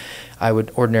was, and I would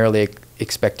ordinarily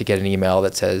expect to get an email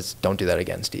that says, don't do that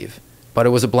again, Steve. But it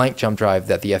was a blank jump drive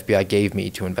that the FBI gave me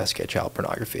to investigate child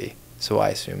pornography, so I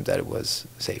assumed that it was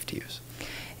safe to use.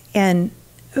 And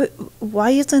why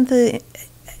in the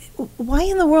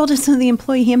world isn't the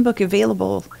employee handbook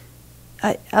available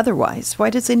otherwise?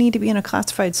 Why does it need to be in a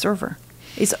classified server?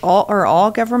 Are all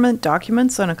government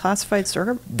documents on a classified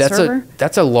server?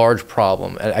 That's a large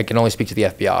problem. I can only speak to the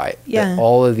FBI. Yeah. That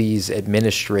all of these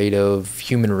administrative,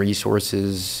 human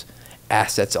resources,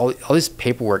 assets, all this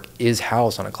paperwork is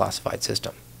housed on a classified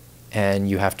system. And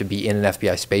you have to be in an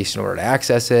FBI space in order to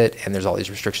access it, and there's all these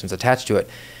restrictions attached to it.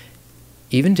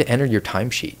 Even to enter your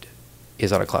timesheet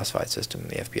is on a classified system in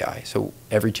the FBI. So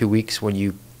every 2 weeks when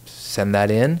you send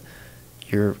that in,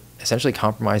 you're essentially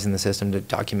compromising the system to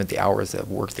document the hours of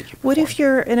work that you perform. What if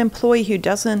you're an employee who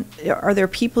doesn't, are there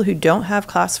people who don't have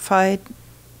classified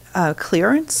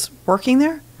clearance working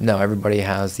there? No, everybody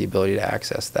has the ability to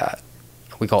access that.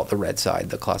 We call it the red side,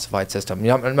 the classified system.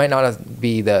 You know, it might not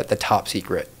be the top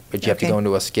secret, but you have to go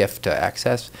into a SCIF to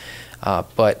access.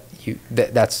 But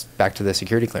that's back to the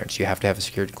security clearance. You have to have a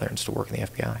security clearance to work in the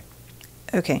FBI.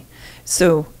 Okay.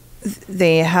 So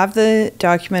they have the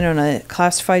document on a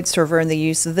classified server, and they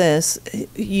use this,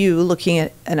 you looking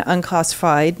at an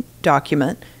unclassified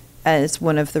document, as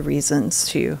one of the reasons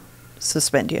to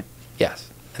suspend you.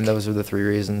 Yes, and those are the 3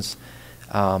 reasons.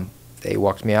 They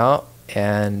walked me out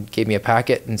and gave me a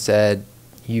packet and said,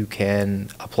 you can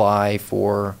apply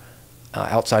for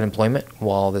outside employment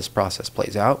while this process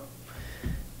plays out.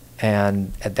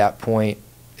 And at that point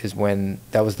is when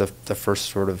that was the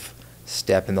first sort of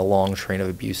step in the long train of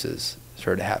abuses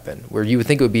started to happen, where you would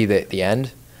think it would be the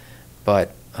end,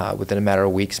 but within a matter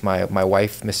of weeks, my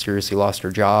wife mysteriously lost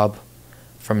her job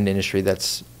from an industry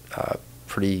that's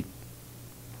pretty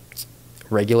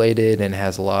regulated and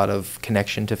has a lot of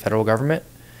connection to federal government.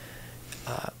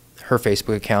 Her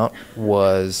Facebook account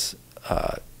was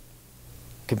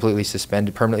completely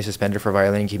suspended, permanently suspended for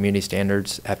violating community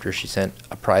standards after she sent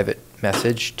a private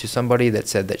message to somebody that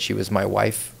said that she was my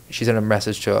wife. She sent a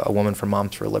message to a woman from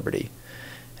Moms for Liberty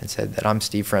and said that I'm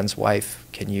Steve Friend's wife.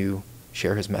 Can you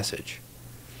share his message?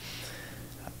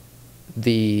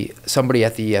 Somebody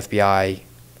at the FBI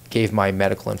gave my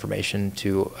medical information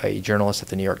to a journalist at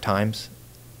the New York Times,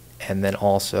 and then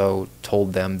also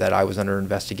told them that I was under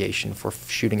investigation for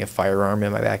shooting a firearm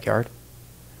in my backyard.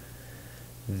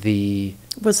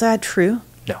 Was that true?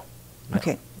 No.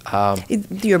 Okay.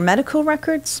 Your medical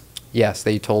records? Yes,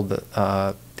 they told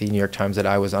the New York Times that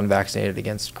I was unvaccinated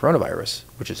against coronavirus,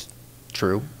 which is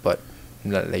true, but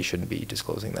they shouldn't be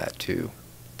disclosing that to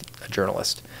a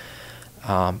journalist.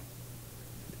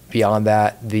 Beyond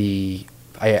that,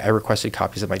 I requested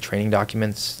copies of my training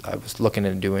documents. I was looking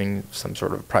into doing some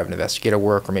sort of private investigator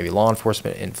work or maybe law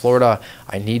enforcement in Florida.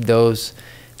 I need those.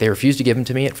 They refused to give them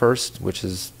to me at first, which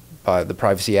is by the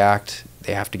Privacy Act.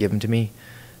 They have to give them to me.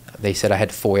 They said I had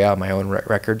to FOIA my own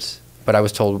records, but I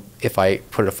was told if I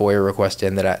put a FOIA request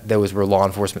in that those were law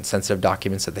enforcement sensitive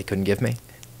documents that they couldn't give me.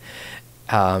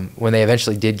 When they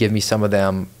eventually did give me some of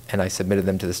them and I submitted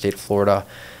them to the state of Florida,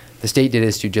 the state did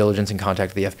its due diligence and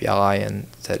contacted the FBI and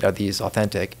said, are these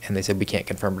authentic? And they said, we can't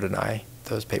confirm or deny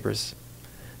those papers.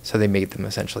 So they made them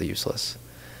essentially useless.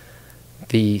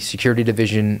 The security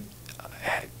division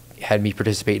had me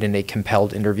participate in a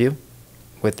compelled interview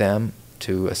with them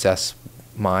to assess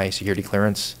my security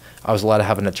clearance. I was allowed to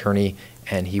have an attorney,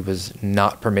 and he was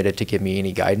not permitted to give me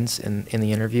any guidance in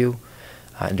the interview.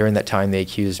 And during that time, they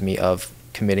accused me of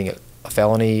committing a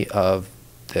felony of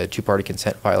the two-party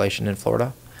consent violation in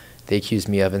Florida. They accused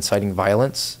me of inciting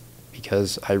violence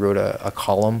because I wrote a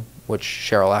column, which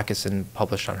Cheryl Atkinson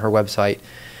published on her website,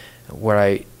 where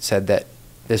I said that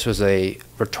this was a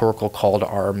rhetorical call to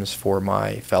arms for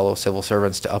my fellow civil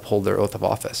servants to uphold their oath of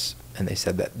office. And they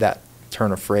said that that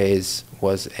turn of phrase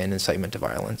was an incitement to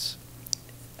violence.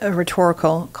 A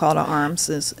rhetorical call to arms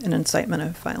is an incitement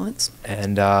of violence.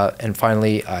 And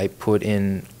finally, I put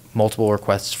in multiple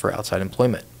requests for outside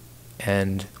employment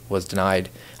and was denied.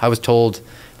 I was told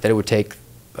that it would take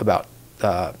about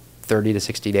 30 to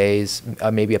 60 days,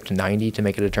 maybe up to 90 to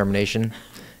make a determination.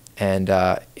 And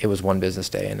it was one business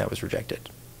day, and that was rejected.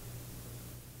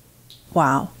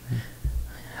 Wow.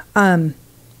 At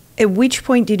which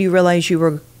point did you realize you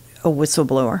were a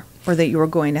whistleblower, or that you were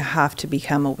going to have to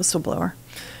become a whistleblower?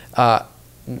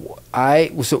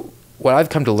 So what I've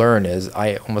come to learn is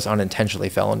I almost unintentionally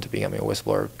fell into becoming a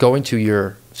whistleblower. Going to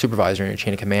your supervisor in your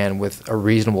chain of command with a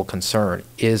reasonable concern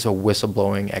is a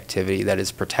whistleblowing activity that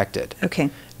is protected. Okay.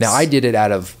 Now, I did it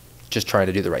out of just trying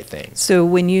to do the right thing. So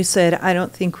when you said, I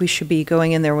don't think we should be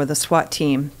going in there with a SWAT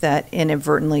team, that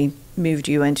inadvertently moved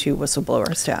you into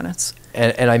whistleblower status.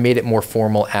 And I made it more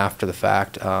formal after the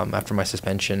fact. After my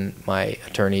suspension, my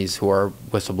attorneys, who are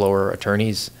whistleblower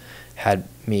attorneys, had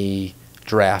me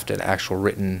draft an actual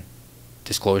written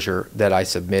disclosure that I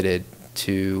submitted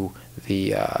to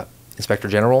the Inspector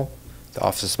General, the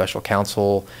Office of Special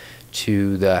Counsel,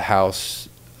 to the House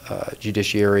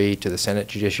Judiciary, to the Senate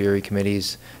Judiciary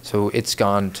Committees. So it's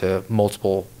gone to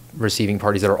multiple receiving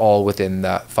parties that are all within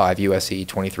the 5 U.S.C.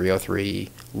 2303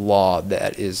 law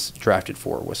that is drafted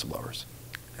for whistleblowers.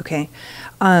 Okay.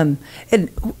 And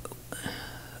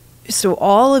so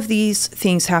all of these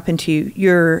things happen to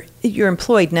you. You're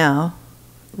employed now,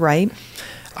 right?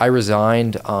 I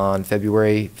resigned on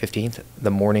February 15th,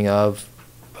 the morning of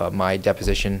my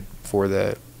deposition for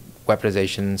the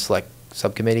Weaponization Select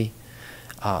Subcommittee.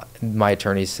 My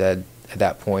attorneys said at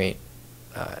that point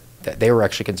that they were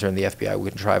actually concerned the FBI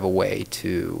would contrive a way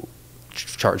to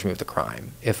charge me with a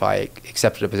crime. If I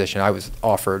accepted a position I was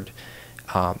offered,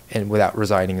 and without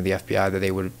resigning in the FBI, that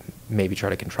they would maybe try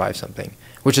to contrive something,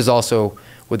 which is also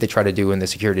what they try to do in the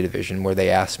security division, where they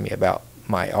asked me about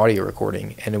my audio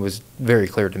recording, and it was very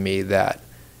clear to me that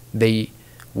they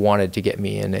wanted to get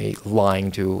me in a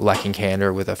lying to lacking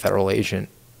candor with a federal agent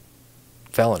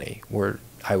felony, where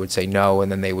I would say no,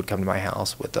 and then they would come to my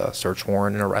house with a search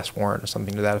warrant, an arrest warrant, or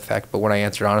something to that effect. But when I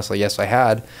answered honestly, yes, I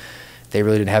had, they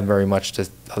really didn't have very much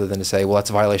other than to say, well, that's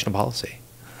a violation of policy.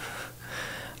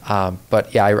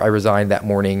 But yeah, I resigned that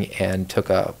morning and took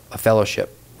a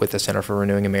fellowship with the Center for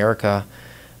Renewing America,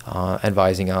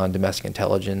 advising on domestic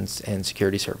intelligence and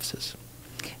security services.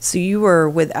 So you were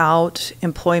without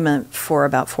employment for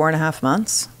about 4.5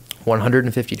 months?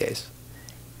 150 days.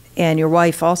 And your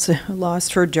wife also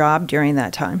lost her job during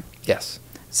that time? Yes.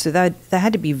 So that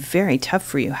had to be very tough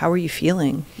for you. How were you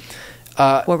feeling?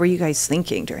 What were you guys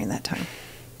thinking during that time?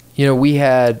 You know, we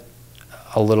had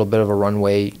a little bit of a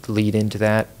runway lead into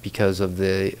that because of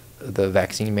the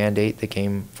vaccine mandate that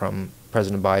came from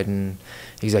President Biden,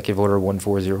 Executive Order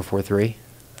 14043.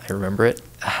 I remember it.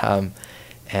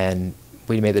 And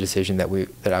we made the decision that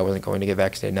I wasn't going to get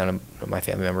vaccinated. None of my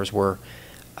family members were.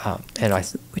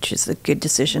 Which is a good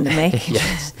decision to make.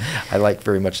 Yes. I like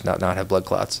very much not have blood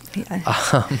clots.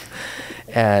 Yeah.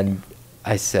 And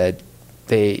I said,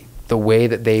 the way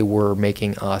that they were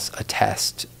making us a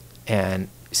test and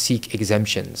seek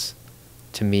exemptions,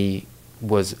 to me,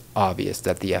 was obvious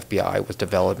that the FBI was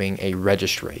developing a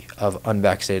registry of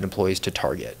unvaccinated employees to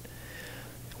target,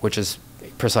 which is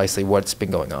precisely what's been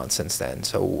going on since then.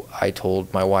 So I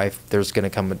told my wife, there's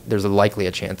a likely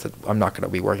a chance that I'm not going to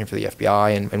be working for the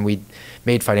FBI, and we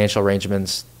made financial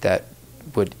arrangements that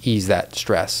would ease that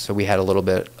stress. So we had a little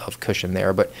bit of cushion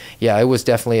there. But yeah, it was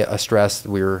definitely a stress.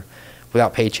 We were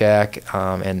without paycheck,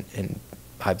 and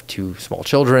I have 2 small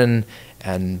children,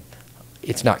 and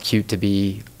it's not cute to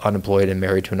be unemployed and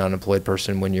married to an unemployed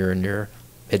person when you're in your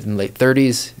mid and late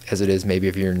 30s, as it is maybe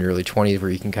if you're in your early 20s,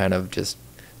 where you can kind of just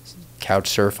couch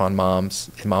surf on mom's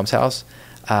house.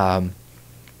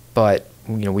 But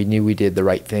we knew we did the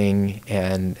right thing,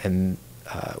 and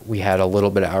we had a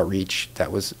little bit of outreach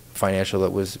that was financial,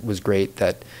 that was great.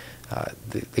 That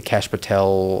the Kash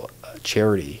Patel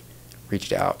charity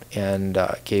reached out and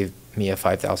gave me a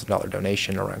 $5,000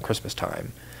 donation around Christmas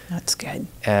time. That's good.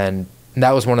 And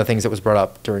that was one of the things that was brought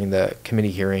up during the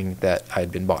committee hearing, that I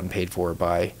had been bought and paid for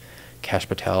by Kash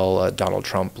Patel, Donald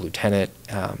Trump lieutenant.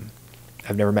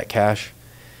 I've never met Kash.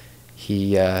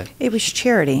 It was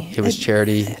charity. It was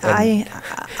charity.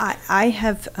 I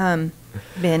have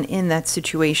been in that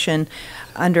situation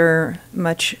for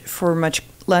much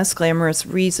less glamorous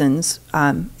reasons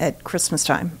at Christmas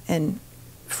time, and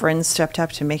friends stepped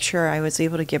up to make sure I was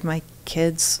able to give my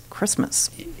kids Christmas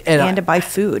and to buy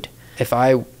food.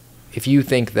 If you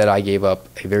think that I gave up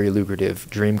a very lucrative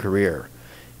dream career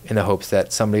in the hopes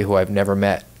that somebody who I've never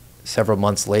met several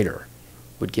months later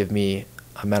would give me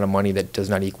an amount of money that does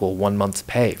not equal 1 month's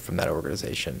pay from that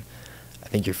organization, I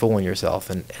think you're fooling yourself.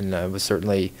 And I was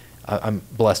certainly, I'm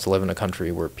blessed to live in a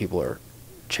country where people are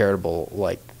charitable,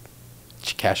 like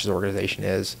Kash's organization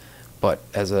is. But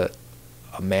as a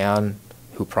man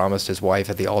who promised his wife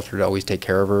at the altar to always take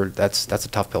care of her, that's a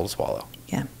tough pill to swallow.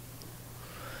 Yeah.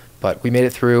 But we made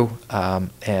it through,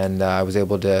 and I was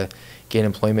able to gain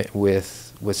employment with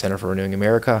Center for Renewing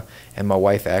America, and my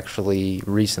wife actually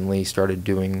recently started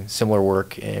doing similar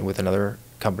work with another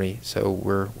company. So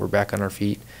we're back on our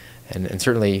feet, and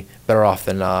certainly better off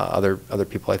than other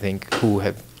people, I think, who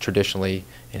have traditionally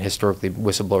and historically,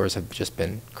 whistleblowers have just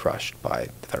been crushed by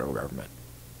the federal government.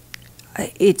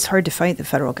 It's hard to fight the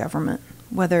federal government,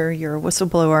 whether you're a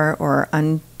whistleblower or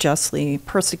unjustly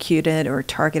persecuted or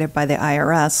targeted by the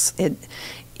IRS.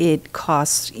 It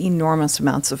costs enormous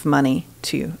amounts of money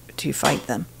to fight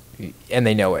them. And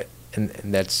they know it. And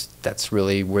that's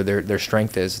really where their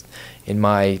strength is. In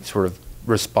my sort of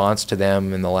response to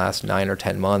them in the last 9 or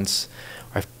 10 months,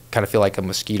 I kind of feel like a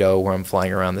mosquito where I'm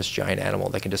flying around this giant animal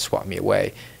that can just swat me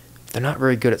away. They're not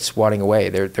very good at swatting away.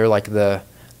 They're like the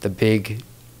big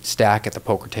stack at the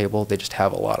poker table. They just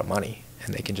have a lot of money,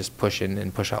 and they can just push in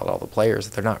and push out all the players.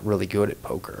 They're not really good at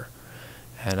poker.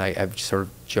 And I've sort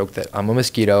of joked that I'm a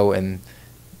mosquito, and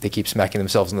they keep smacking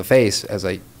themselves in the face as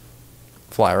I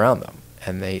fly around them.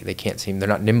 And they can't seem, they're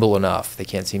not nimble enough. They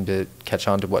can't seem to catch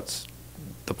on to what's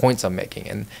the points I'm making.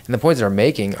 And the points that I'm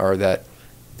making are that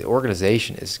the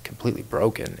organization is completely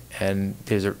broken, and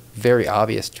these are very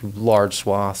obvious to large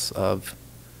swaths of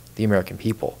the American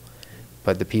people.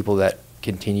 But the people that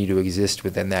continue to exist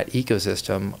within that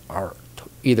ecosystem are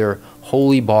either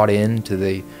wholly bought into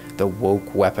the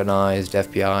woke, weaponized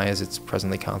FBI as it's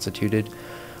presently constituted,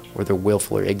 or they're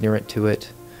willfully ignorant to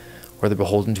it, or they're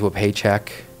beholden to a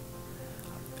paycheck,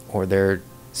 or they're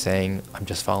saying, I'm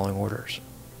just following orders.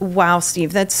 Wow,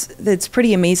 Steve, that's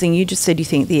pretty amazing. You just said you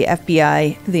think the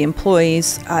FBI, the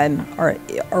employees are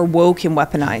woke and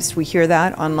weaponized. We hear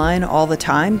that online all the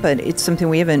time, but it's something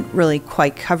we haven't really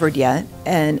quite covered yet.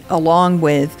 And along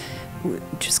with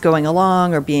just going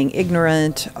along or being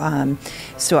ignorant.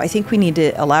 So I think we need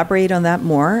to elaborate on that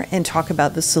more and talk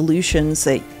about the solutions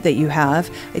that you have.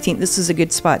 I think this is a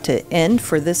good spot to end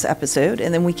for this episode,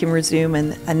 and then we can resume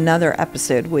in another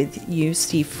episode with you,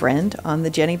 Steve Friend, on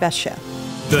The Jenny Beth Show.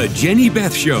 The Jenny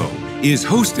Beth Show is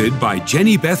hosted by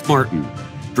Jenny Beth Martin,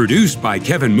 produced by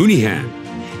Kevin Mooneyhan,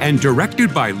 and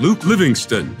directed by Luke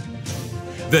Livingston.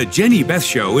 The Jenny Beth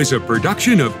Show is a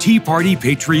production of Tea Party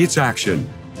Patriots Action.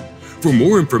 For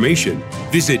more information,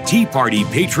 visit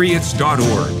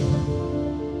teapartypatriots.org.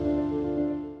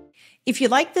 If you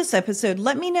like this episode,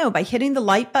 let me know by hitting the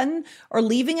like button or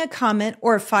leaving a comment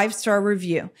or a 5-star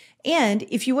review. And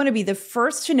if you want to be the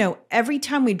first to know every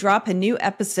time we drop a new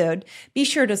episode, be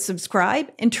sure to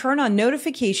subscribe and turn on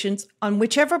notifications on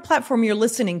whichever platform you're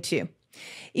listening to.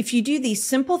 If you do these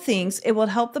simple things, it will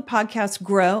help the podcast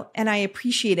grow, and I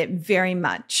appreciate it very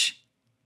much.